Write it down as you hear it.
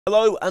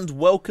Hello and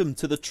welcome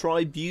to the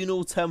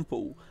Tribunal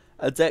Temple,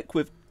 a deck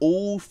with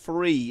all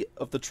three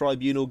of the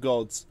Tribunal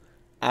gods,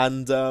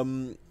 and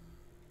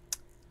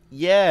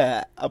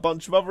yeah, a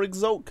bunch of other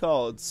Exalt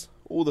cards,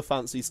 all the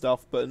fancy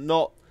stuff, but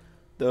not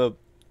the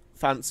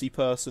fancy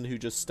person who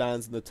just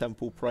stands in the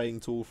temple praying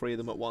to all three of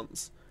them at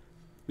once.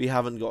 We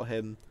haven't got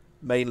him,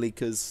 mainly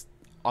because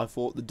I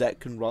thought the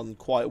deck can run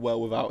quite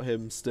well without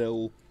him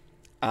still,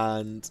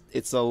 and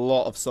it's a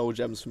lot of soul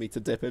gems for me to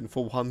dip in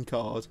for one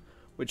card,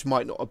 which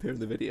might not appear in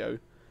the video.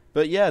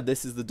 But yeah,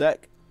 this is the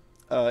deck.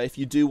 If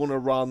you do want to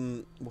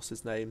run... What's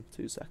his name?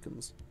 2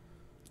 seconds.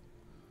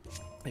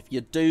 If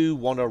you do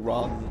want to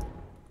run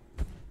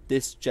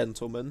this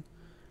gentleman,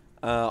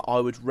 I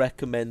would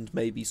recommend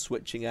maybe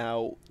switching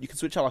out... You can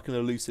switch out like an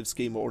elusive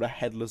schema or a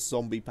headless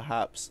zombie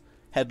perhaps.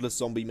 Headless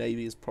zombie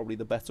maybe is probably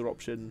the better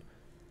option.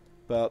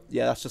 But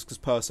yeah, that's just because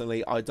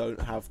personally I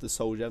don't have the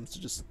soul gems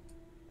to just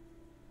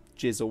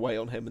jizz away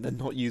on him and then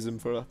not use him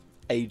for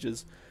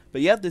ages.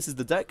 But yeah, this is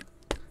the deck.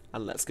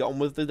 And let's get on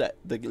with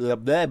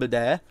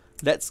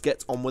let's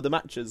get on with the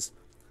matches.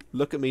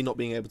 Look at me not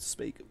being able to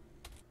speak.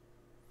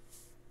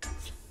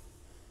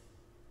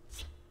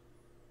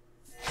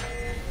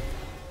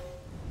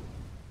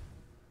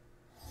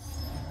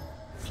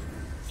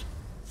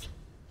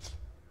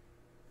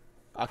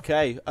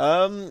 Okay,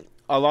 I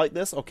like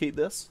this. I'll keep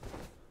this.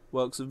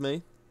 Works with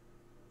me.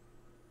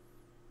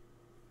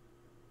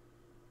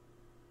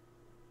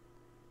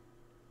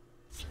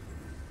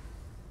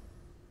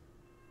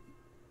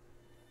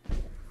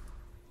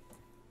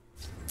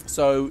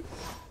 So,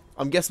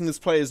 I'm guessing this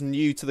player is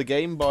new to the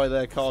game by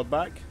their card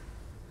back.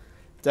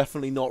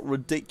 Definitely not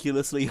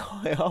ridiculously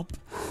high up.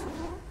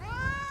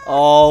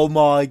 Oh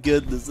my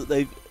goodness,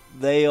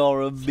 they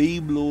are a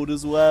meme lord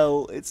as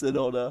well. It's an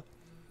honor.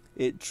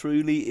 It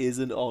truly is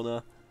an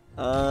honor.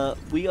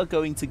 We are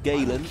going to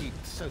Galen.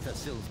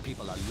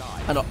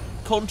 And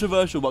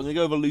controversial, but I'm going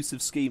to go with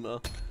Elusive Schema.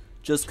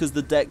 Just because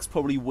the deck's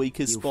probably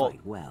weakest spot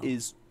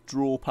is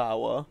draw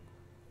power.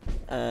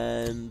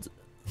 And...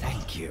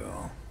 Thank you.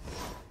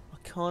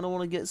 Kind of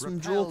want to get some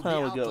draw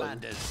power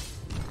going.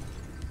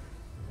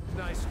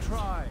 Nice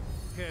try.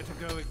 Care to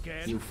go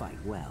again? You fight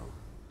well.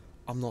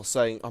 I'm not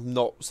saying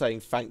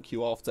thank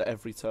you after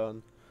every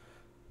turn.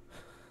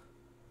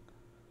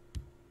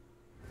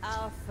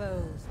 Our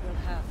foes will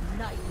have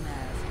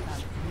nightmares about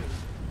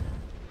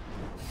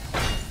you.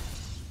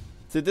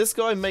 Did this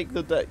guy make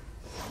the deck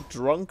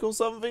drunk or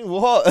something?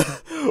 What?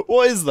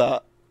 What is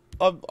that?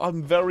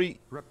 I'm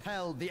very...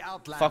 Repel the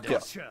outlanders. Fuck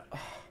it.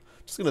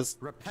 Just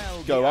gonna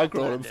go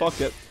aggro on him,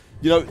 fuck it.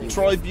 You know,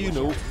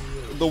 Tribunal,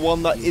 the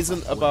one that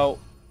isn't about...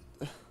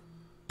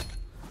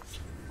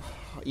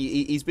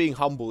 He's being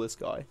humble, this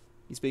guy.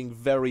 He's being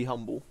very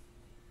humble.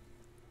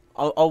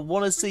 I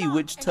want to see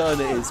which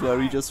turn it is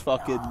where he just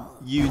fucking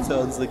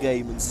U-turns the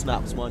game and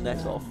snaps my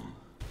neck off.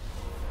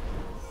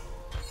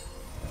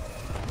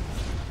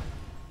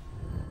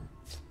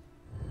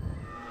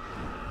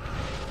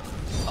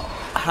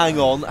 Hang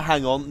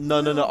on.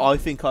 No, I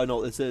think I know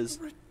what this is.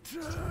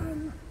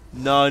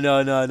 No, I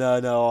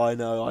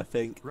know, I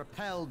think.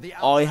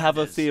 I have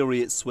a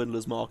theory it's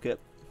Swindler's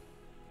Market.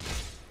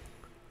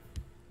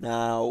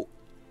 Now...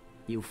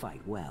 You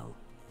fight well.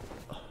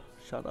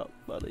 Shut up,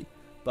 buddy.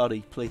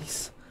 Buddy,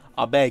 please.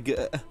 I beg.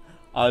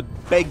 I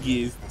beg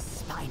you. The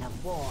spine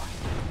of war.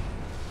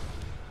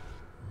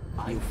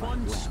 You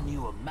once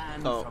knew a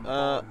man from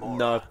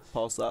no,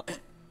 pause that.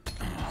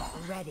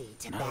 Ready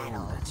to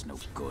battle. That's no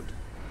good.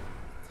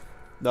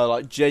 No,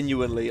 like,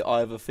 genuinely, I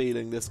have a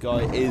feeling this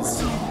guy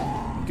is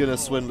gonna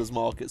Swindler's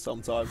Market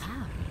sometime.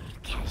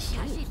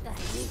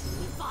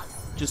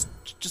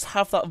 Just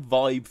have that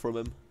vibe from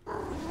him.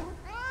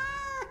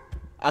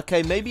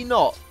 Okay, maybe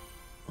not.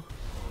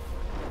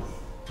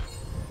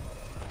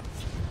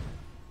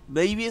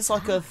 Maybe it's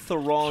like a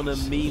Tharana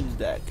meme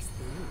deck.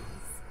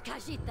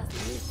 Is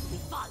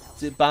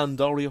it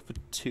Bandari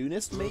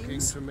Opportunist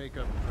memes? To make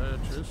a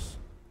purchase.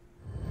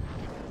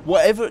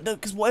 Whatever, no,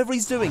 because whatever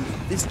he's doing,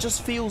 this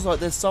just feels like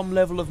there's some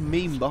level of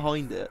meme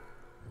behind it.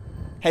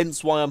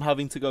 Hence why I'm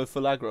having to go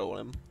full aggro on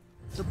him.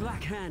 The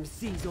Black Hand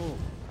sees all.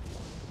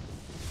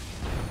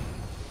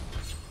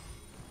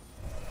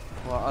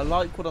 Well, I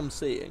like what I'm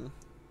seeing,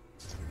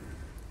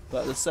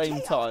 but at the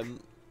same time,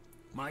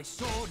 My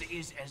sword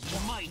is as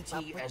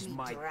mighty as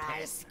my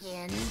dry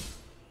skin.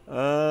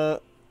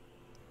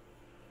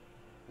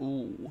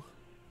 Ooh.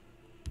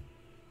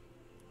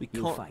 We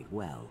can't... You fight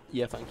well.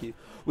 Yeah, thank you.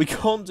 We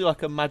can't do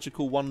like a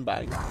magical one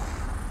bang,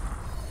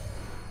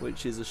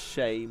 which is a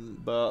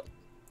shame, but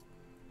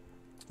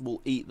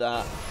we'll eat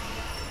that.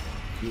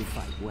 You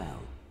fight well.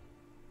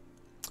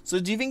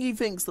 So do you think he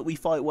thinks that we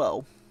fight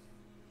well?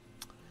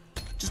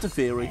 Just a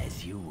theory.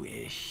 As you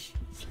wish.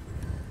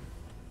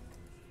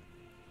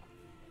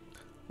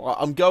 Well,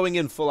 I'm going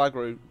in full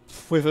aggro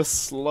with a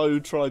slow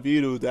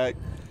Tribunal deck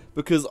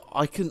because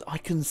I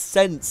can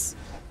sense.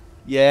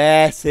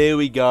 Yes, here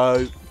we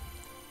go.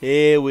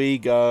 Here we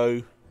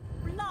go.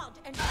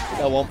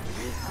 Go on.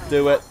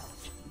 Do it.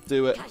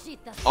 Do it.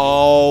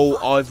 Oh,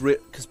 I've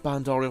because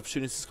Bandari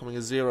Opportunity is coming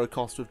a 0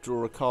 cost,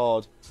 withdraw a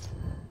card.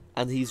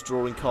 And he's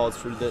drawing cards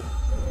through the...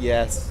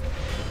 Yes.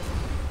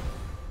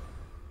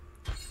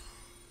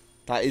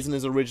 That isn't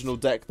his original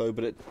deck, though,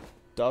 but it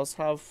does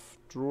have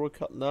draw a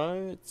cut.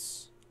 No,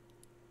 it's...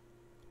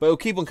 But it'll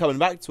keep on coming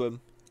back to him.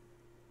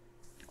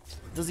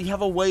 Does he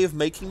have a way of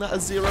making that a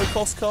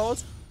 0-cost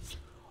card?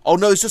 Oh,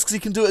 no, it's just because he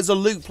can do it as a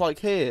loop, like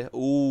here.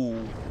 Ooh.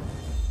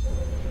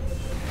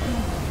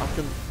 I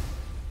can...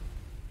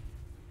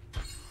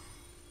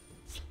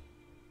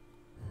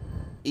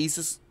 He's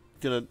just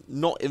gonna...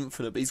 Not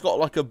infinite, but he's got,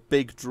 like, a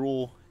big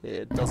draw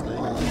here, doesn't he?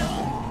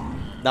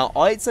 Now,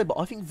 I'd say, but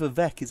I think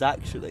Vivek is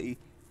actually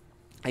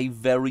a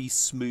very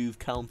smooth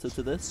counter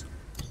to this.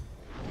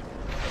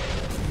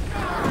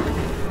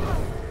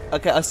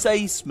 Okay, I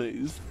say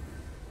smooth,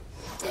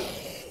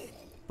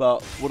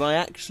 but what I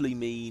actually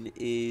mean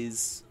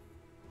is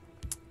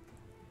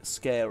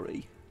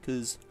scary,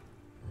 because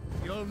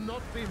You'll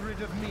not be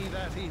rid of me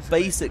that easily.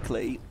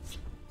 basically,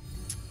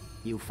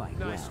 You fight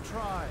Nice well.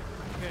 try.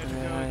 Care to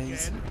go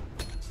Nice. again?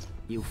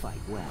 You fight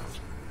well.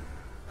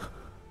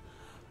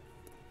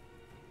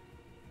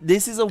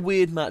 this is a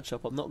weird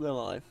matchup, I'm not gonna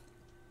lie.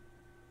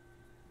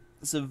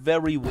 It's a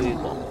very weird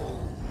one.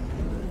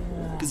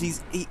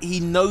 Because he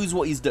knows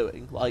what he's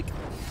doing. Like,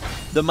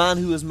 the man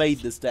who has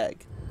made this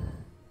deck,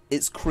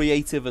 it's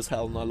creative as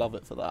hell, and I love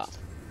it for that.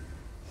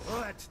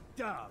 Let's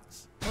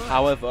dance. Let's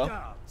However-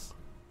 dance.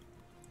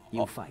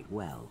 You fight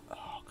well.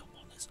 Oh, come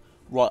on.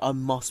 Right, I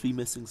must be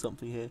missing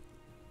something here.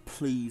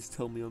 Please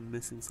tell me I'm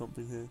missing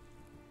something here.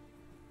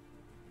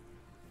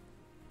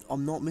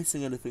 I'm not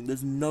missing anything.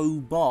 There's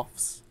no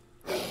buffs.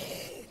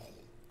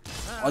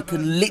 I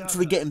can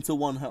literally get him to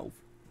 1 health.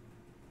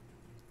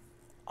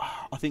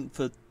 I think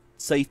for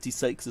safety's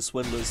sake, the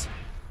Swindler's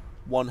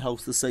 1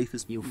 health's the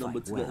safest You number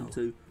fight to get him well.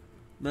 to.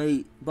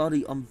 Mate,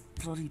 buddy, I'm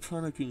bloody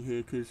panicking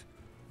here because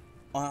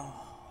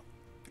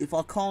if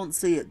I can't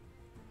see it...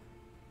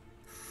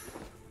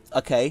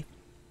 Okay.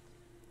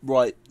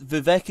 Right,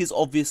 Vivek is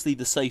obviously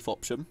the safe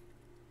option.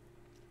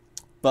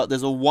 But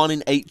there's a 1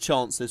 in 8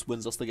 chance this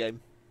wins us the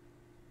game.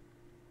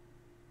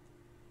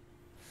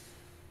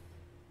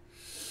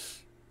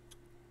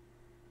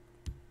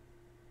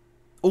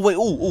 Oh wait,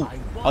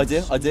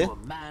 idea.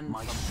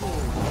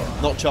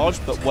 Not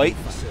charged, but wait.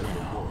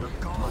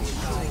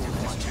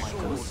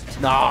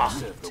 Nah.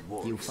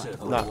 You fight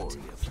Nah. well.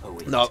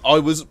 No, I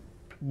was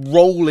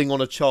rolling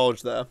on a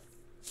charge there.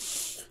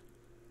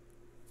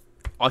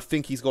 I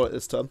think he's got it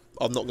this turn.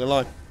 I'm not gonna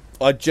lie.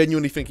 I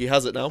genuinely think he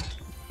has it now.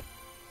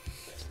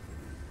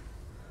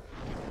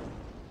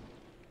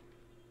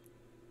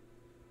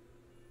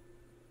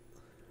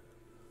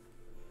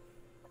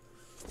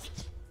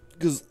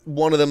 Because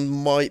one of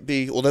them might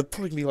be, or they're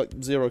probably gonna be like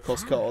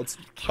 0-cost cards.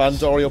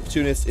 Bandari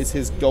Opportunist is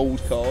his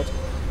gold card.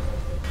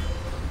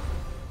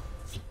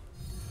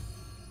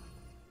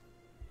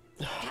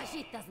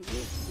 Khajiit doesn't need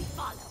to be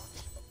followed.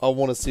 I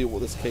want to see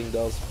what this king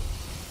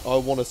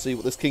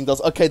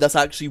does. Okay, that's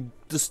actually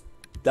just...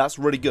 That's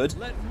really good.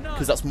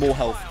 Because that's more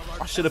health.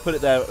 I should have put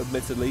it there,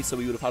 admittedly, so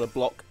we would have had a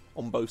block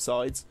on both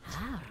sides.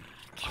 Oh,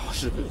 I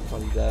should have put it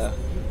funny there.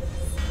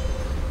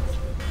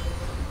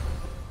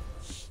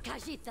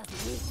 Khajiit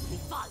doesn't need to be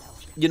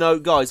followed. You know,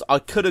 guys, I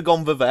could have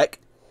gone Vivek,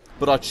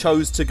 but I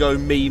chose to go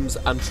memes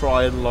and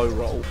try and low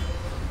roll.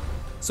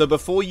 So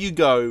before you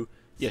go,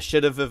 you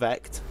should have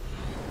Vivek'd.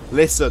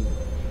 Listen.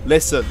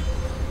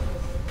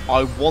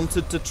 I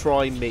wanted to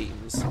try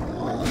memes.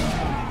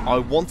 I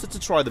wanted to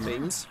try the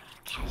memes,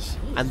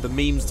 and the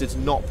memes did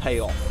not pay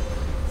off.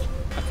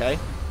 Okay?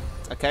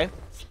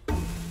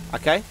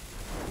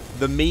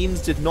 The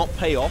memes did not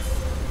pay off,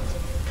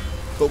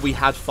 but we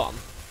had fun.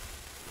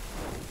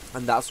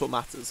 And that's what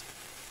matters.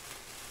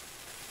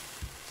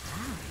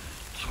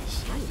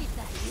 Khajiit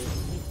doesn't need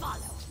to be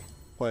followed.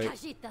 Wait,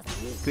 Khajiit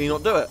doesn't need to can he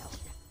not do it?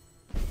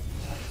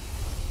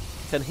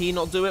 Can he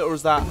not do it, or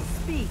is that...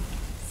 Speak,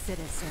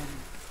 citizen.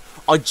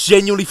 I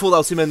genuinely thought that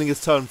was him ending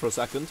his turn for a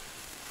second.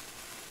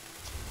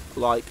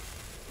 Like...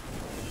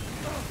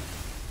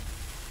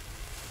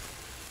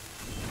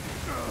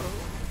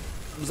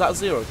 Was that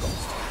 0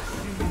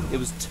 cost? It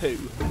was 2.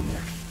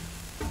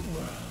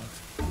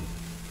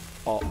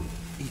 Oh,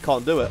 he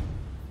can't do it.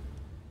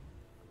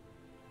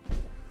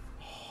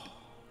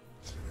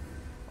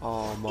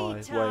 Oh my,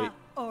 wait.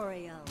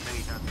 Oriel.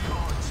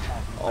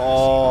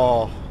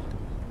 Oh.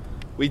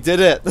 We did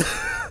it.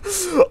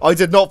 I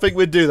did not think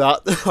we'd do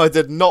that. I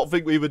did not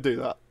think we would do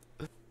that.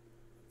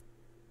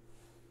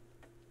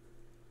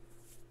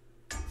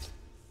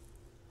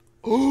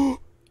 Oh,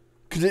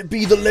 could it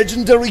be the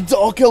legendary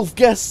Dark Elf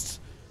guest?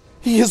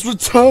 He has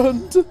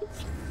returned.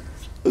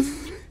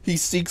 He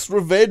seeks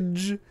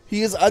revenge. He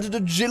has added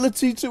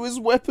agility to his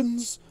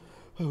weapons.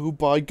 Oh,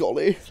 by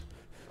golly.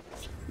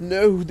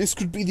 No, this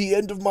could be the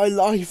end of my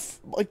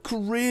life, my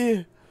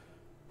career.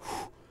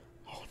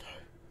 Oh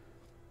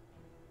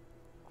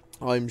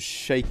no. I'm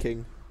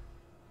shaking.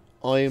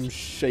 I am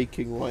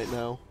shaking right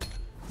now,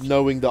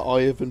 knowing that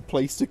I have been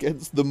placed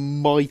against the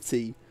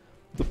mighty,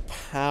 the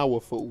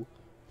powerful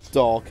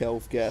Dark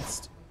Elf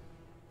guest.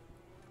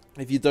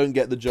 If you don't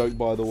get the joke,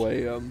 by the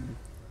way,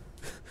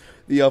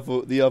 the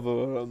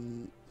other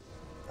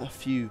a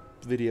few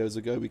videos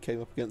ago we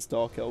came up against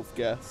Dark Elf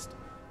Guest,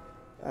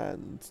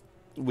 and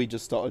we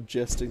just started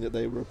jesting that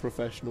they were a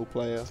professional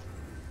player.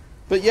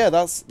 But yeah,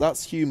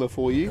 that's humour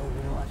for you.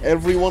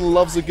 Everyone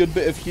loves a good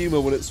bit of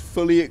humour when it's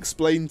fully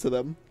explained to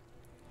them.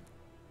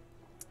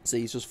 So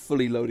he's just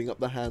fully loading up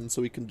the hand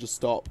so he can just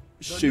start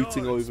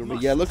shooting over me.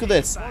 Yeah, look at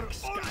this.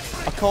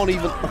 I can't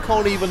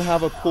even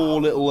have a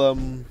poor little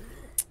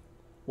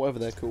whatever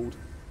they're called.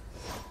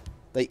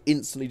 They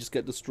instantly just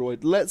get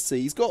destroyed. Let's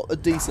see. He's got a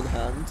decent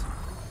hand.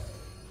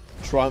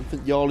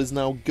 Triumphant Jarl is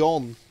now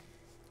gone.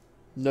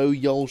 No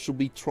Jarl shall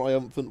be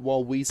triumphant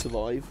while we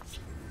survive.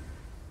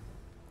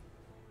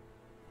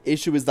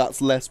 Issue is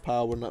that's less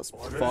power and that's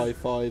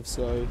 5/5,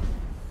 so...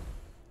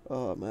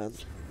 Oh, man.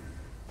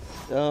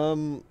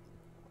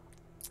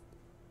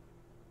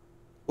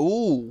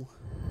 Ooh.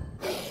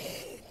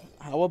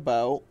 How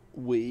about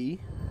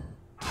we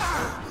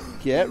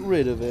get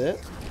rid of it.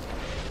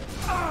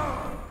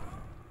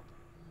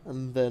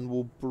 And then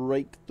we'll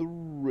break the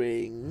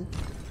ring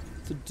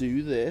to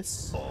do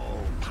this.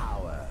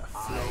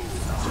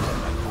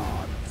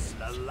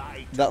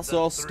 That's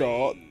our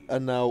start,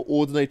 and now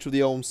Ordinator of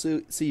the Olm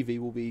CV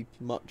will be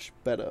much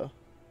better.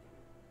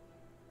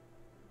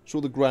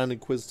 Sure, the Grand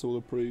Inquisitor will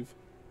approve.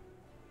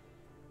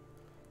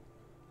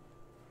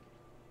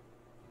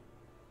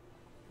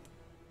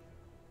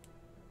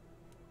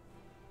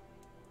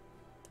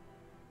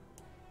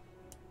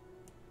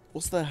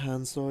 What's their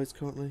hand size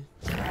currently?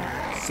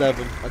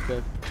 7,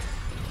 okay.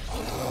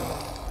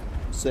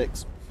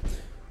 6.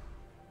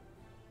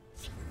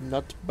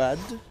 Not bad.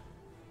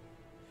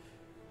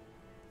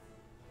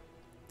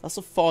 That's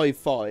a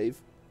 5/5.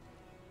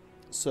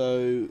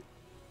 So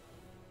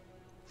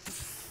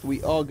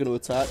we are going to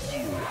attack.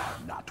 You are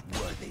not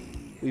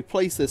worthy. We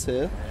place this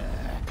here.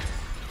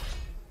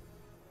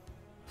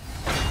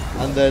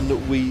 And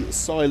then we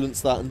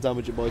silence that and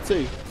damage it by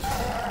 2.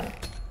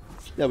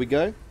 There we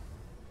go. I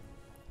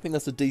think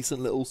that's a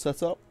decent little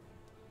setup.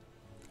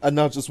 And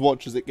now just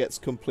watch as it gets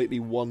completely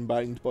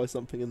one-banged by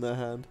something in their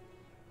hand.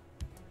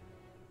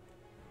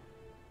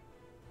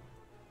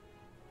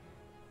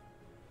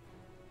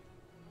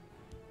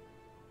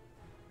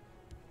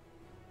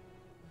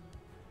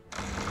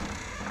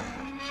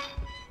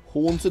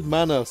 Haunted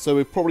Manor, so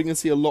we're probably going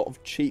to see a lot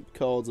of cheap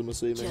cards, I'm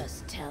assuming.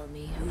 Just tell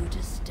me who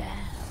to stab.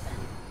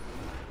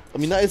 I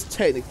mean, that is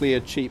technically a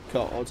cheap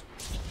card.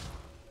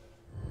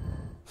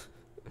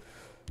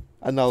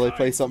 And now they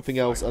play something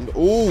else, and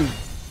ooh,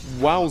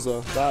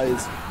 wowzer, that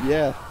is,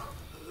 yeah.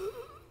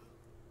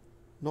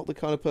 Not the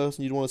kind of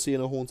person you'd want to see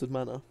in a Haunted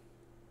Manor.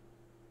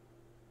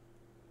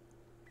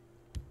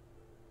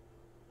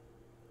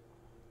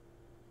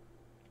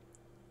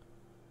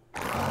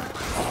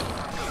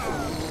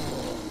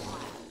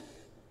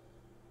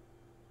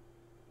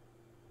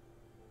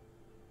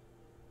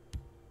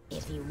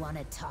 If you want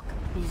to talk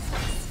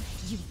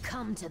business, you've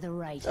come to the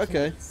right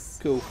Okay, place.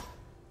 cool.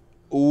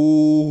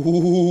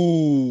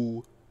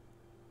 Ooh.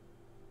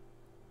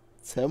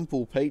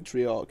 Temple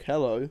Patriarch,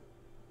 hello.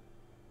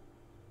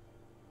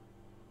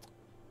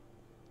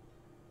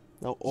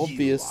 Now,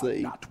 obviously,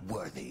 You are not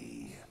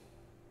worthy.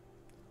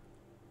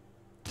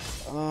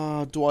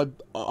 do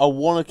I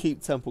want to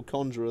keep Temple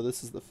Conjurer,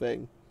 this is the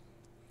thing.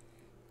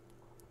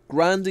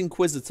 Grand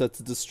Inquisitor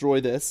to destroy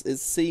this, it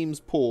seems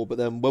poor, but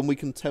then when we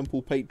can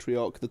Temple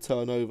Patriarch the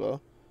turn over,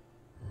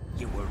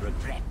 You will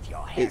regret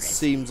your it heresies.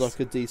 seems like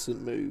a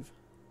decent move.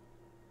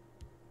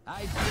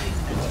 I bring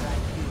the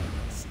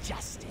Tribunal's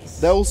justice.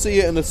 They'll see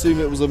it and assume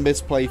it was a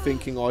misplay,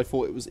 thinking I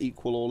thought it was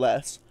equal or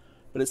less.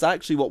 But it's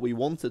actually what we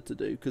wanted to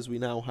do, because we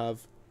now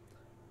have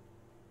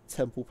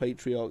Temple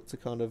Patriarch to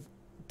kind of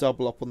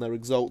double up on their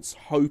exalts,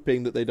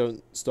 hoping that they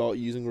don't start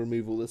using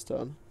removal this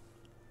turn.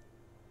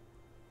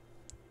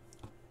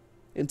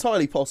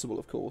 Entirely possible,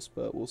 of course,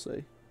 but we'll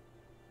see.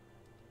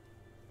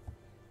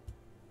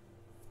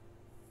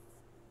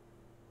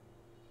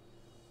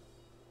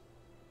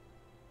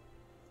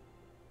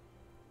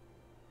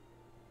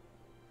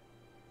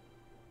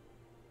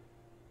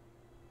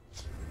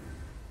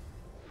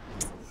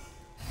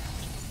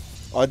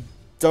 I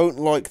don't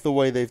like the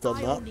way they've done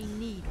I that. only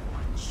need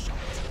one shot.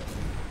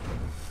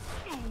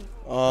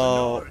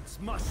 Oh. Lords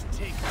must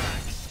take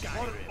back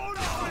Skyrim.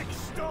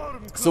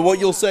 So what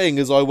you're saying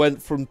is I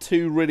went from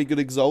 2 really good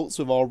exalts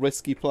with our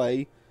risky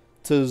play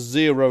to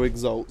 0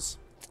 exalts.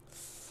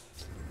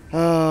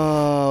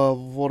 Ah,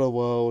 what a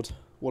world.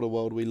 What a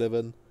world we live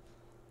in.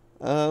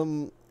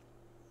 Now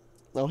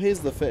here's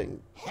the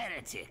thing.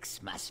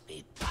 Heretics must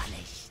be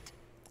punished.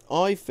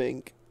 I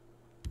think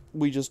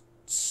we just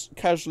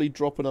casually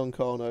drop an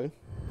Uncano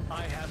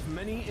I have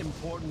many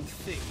important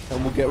things.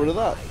 and we'll get rid of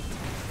that.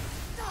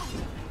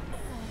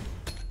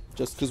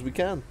 Just because we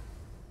can.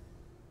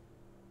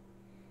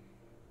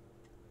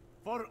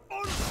 For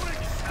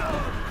Ulfric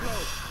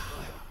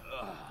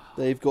Stormcloak.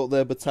 They've got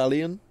their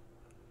battalion.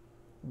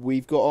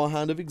 We've got our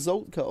hand of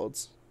Exalt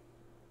cards.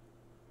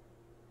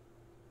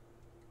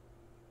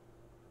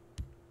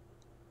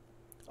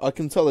 I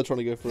can tell they're trying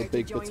to go for a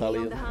big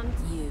battalion.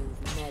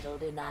 You've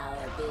meddled in our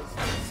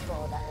business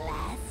for the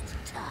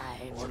last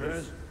time.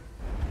 Orders?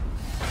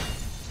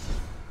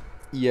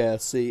 Yeah,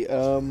 see,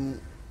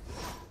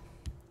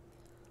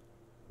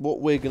 what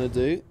we're gonna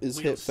do is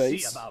We'll hit see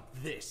face. about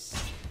this.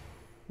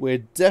 We're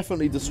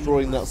definitely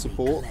destroying that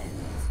support.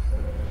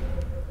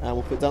 And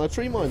we'll put down a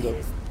tree minder.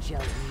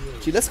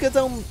 Actually, let's get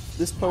down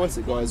this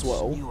poetic guy as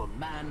well. Knew a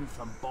man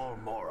from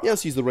Balmora. Yeah,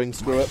 let's use the ring,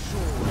 screw it.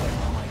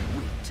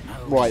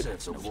 Now Right.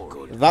 serves no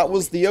good. That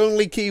was the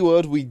only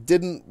keyword we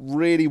didn't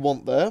really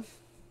want there.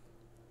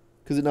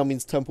 Because it now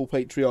means Temple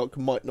Patriarch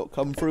might not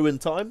come through in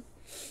time.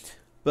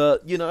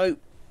 But, you know,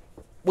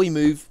 we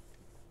move.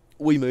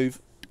 We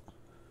move.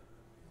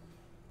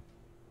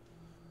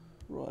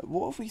 Right,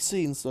 what have we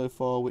seen so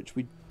far which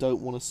we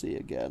don't want to see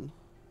again?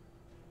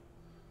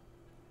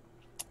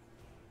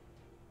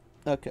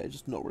 Okay,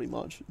 just not really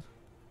much.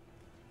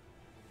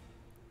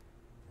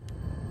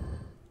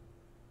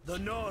 The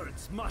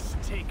Nords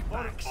must take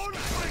back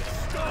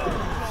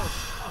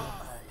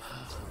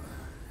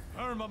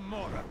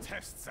Hermamora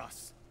tests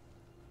us.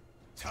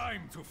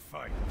 Time to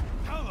fight.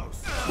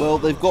 Talos. Well,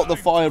 they've got the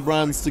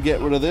firebrands to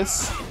get rid of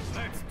this,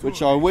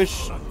 which I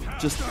wish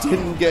just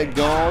didn't get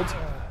guard.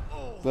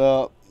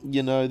 But,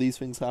 you know, these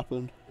things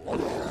happen.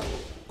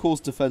 Of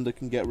course, Defender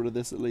can get rid of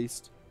this at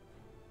least.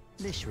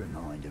 This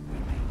reminder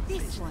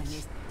This one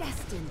is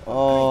destined for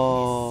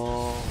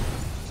Oh,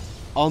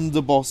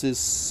 Underboss is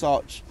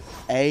such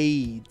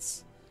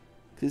AIDS.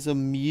 'Cause it's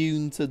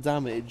immune to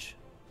damage.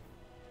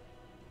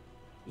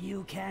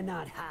 You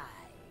cannot hide.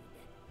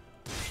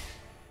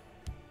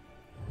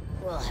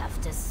 greatness. We'll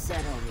have to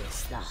settle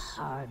this the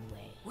hard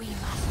way. We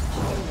must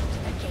hold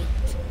the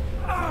gate.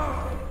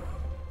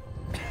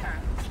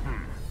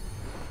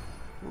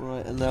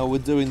 Right, and now we're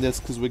doing this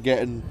because we're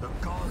getting... The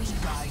gods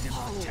guide and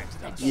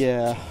protect us.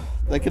 Yeah,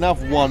 they can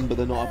have one, but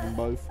they're not having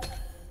both.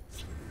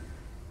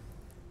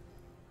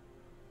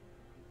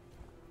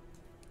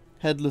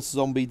 Headless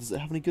Zombie, does it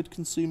have any good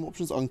consume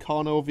options?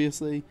 Uncano,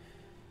 obviously.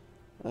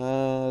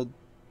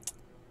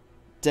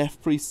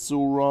 Death Priest's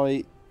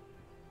alright.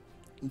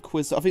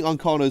 Inquisitor, I think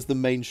Uncano's the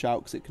main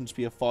shout because it can just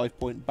be a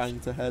 5-point bang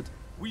to head.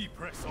 We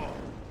press on.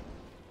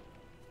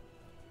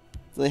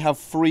 Do they have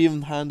 3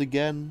 in hand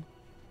again?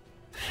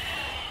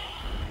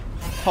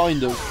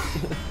 Kind of.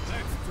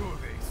 Let's do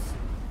this.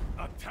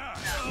 Attack.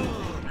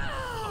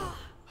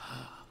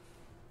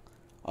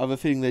 I have a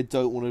feeling they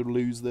don't want to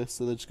lose this,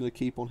 so they're just going to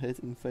keep on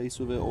hitting face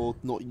with it or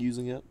not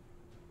using it.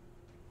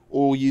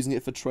 Or using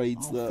it for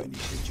trades that...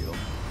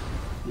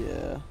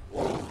 Yeah.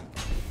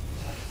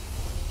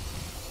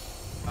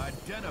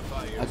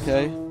 Identify yourself.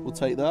 Okay, we'll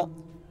take that.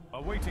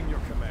 Awaiting your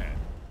command.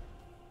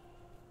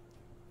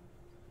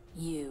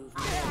 You've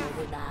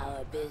meddled in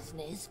our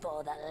business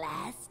for the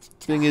last time.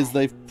 Thing is,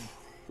 they've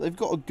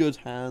got a good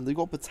hand. They've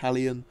got a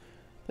battalion.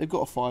 They've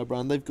got a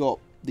firebrand. They've got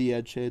the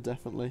edge here,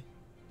 definitely.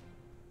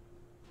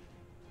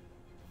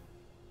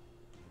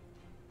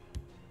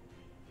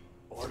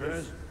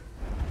 Orders.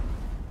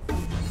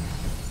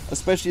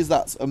 Especially as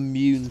that's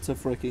immune to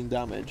freaking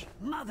damage.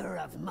 Mother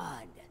of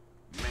mud.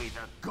 May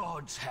the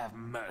gods have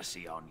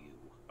mercy on you.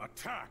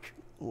 Attack.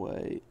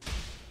 Wait.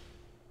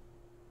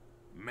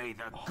 May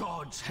the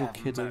gods you're have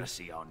kidding.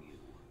 mercy on you.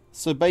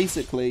 So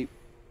basically,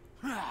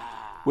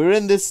 we're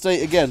in this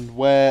state again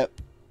where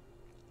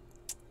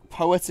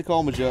Poetic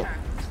Armature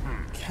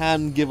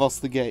can give us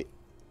the gate.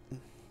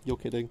 You're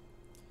kidding.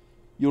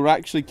 You're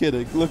actually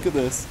kidding. Look at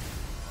this.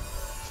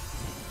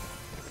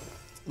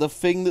 The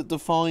thing that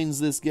defines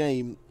this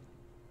game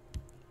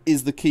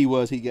is the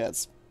keyword he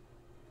gets.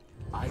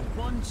 I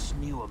once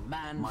knew a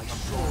man might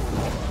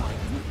might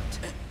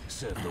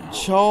serve the war.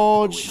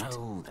 Charged.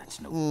 No,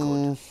 that's no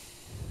good.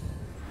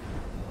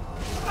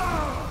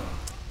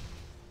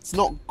 It's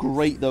not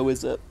great though,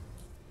 is it?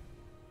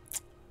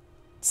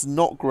 It's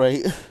not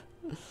great.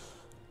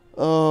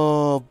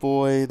 Oh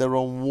boy, they're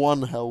on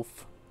 1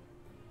 health.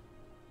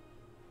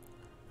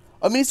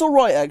 I mean, it's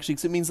alright actually,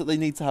 because it means that they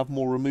need to have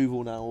more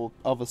removal now, or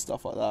other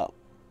stuff like that.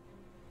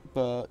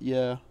 But,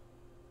 yeah.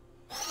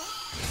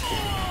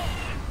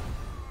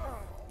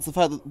 It's the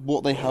fact that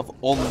what they have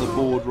on the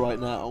board right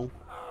now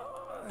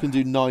can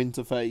do 9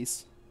 to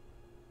face.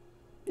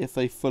 If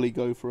they fully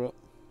go for it.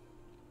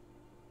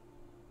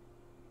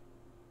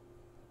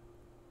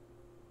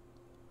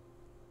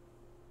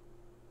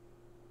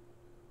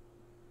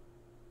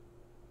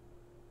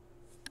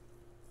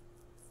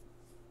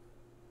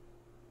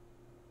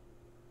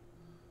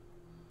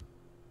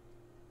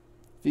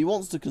 If he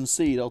wants to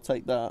concede, I'll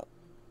take that.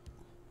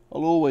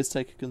 I'll always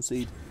take a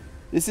concede.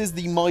 This is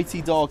the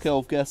mighty Dark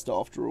Elf guest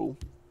after all.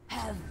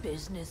 Have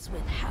business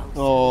with House.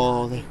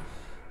 Oh,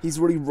 he's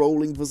really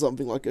rolling for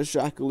something like a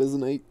shackle,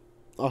 isn't he?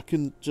 I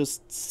can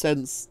just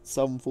sense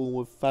some form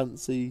of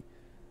fancy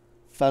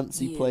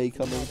play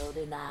coming. Meddled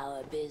in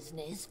our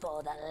business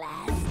for the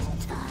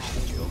last time.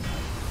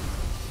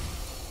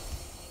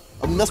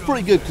 I mean, that's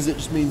pretty good because it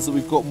just means that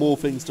we've got more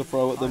things to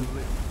throw at them.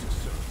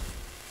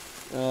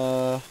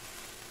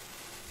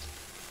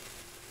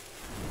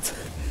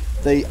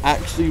 They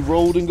actually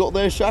rolled and got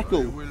their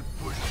shackle.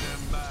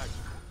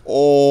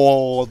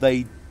 Oh,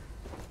 they...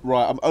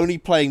 Right, I'm only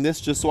playing this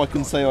just so I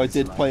can say I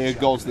did play a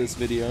god this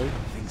video.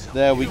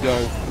 There we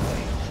go.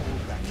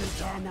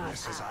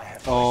 as I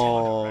have.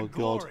 Oh, and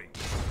God. glory.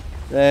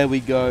 There we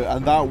go.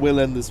 And that will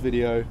end this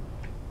video.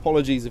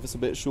 Apologies if it's a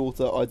bit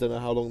shorter. I don't know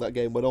how long that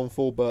game went on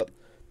for, but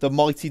the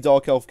mighty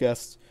Dark Elf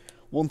guest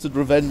wanted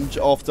revenge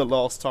after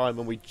last time,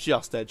 and we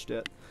just edged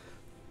it.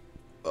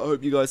 I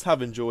hope you guys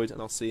have enjoyed,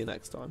 and I'll see you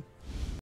next time.